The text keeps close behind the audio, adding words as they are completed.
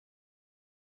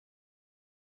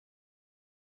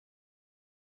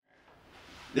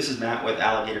This is Matt with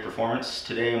Alligator Performance.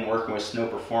 Today I'm working with Snow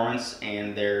Performance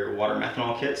and their water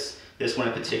methanol kits. This one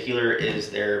in particular is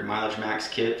their Mileage Max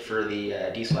kit for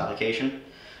the diesel application.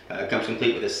 It comes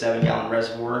complete with a 7-gallon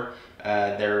reservoir,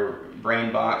 their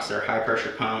brain box, their high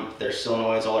pressure pump, their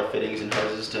solenoids, all their fittings and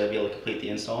hoses to be able to complete the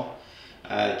install.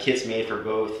 The kit's made for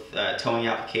both towing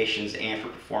applications and for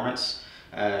performance.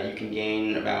 You can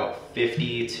gain about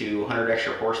 50 to 100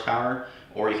 extra horsepower,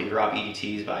 or you can drop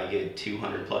EGTs by a good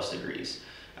 200 plus degrees.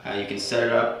 You can set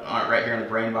it up right here in the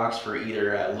brain box for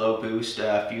either low boost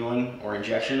fueling or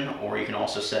injection, or you can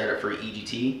also set it up for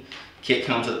EGT. Kit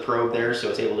comes with a probe there, so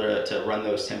it's able to run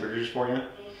those temperatures for you.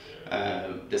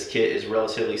 This kit is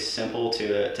relatively simple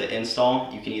to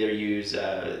install. You can either use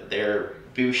their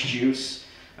boost juice.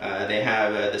 They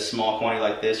have the small quantity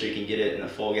like this, or you can get it in a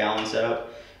full gallon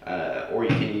setup, or you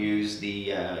can use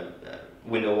the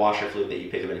window washer fluid that you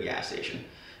pick up at a gas station.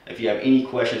 If you have any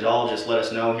questions at all, just let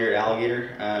us know here at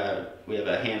Alligator. We have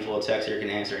a handful of techs here who can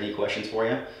answer any questions for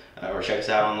you, or check us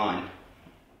out online.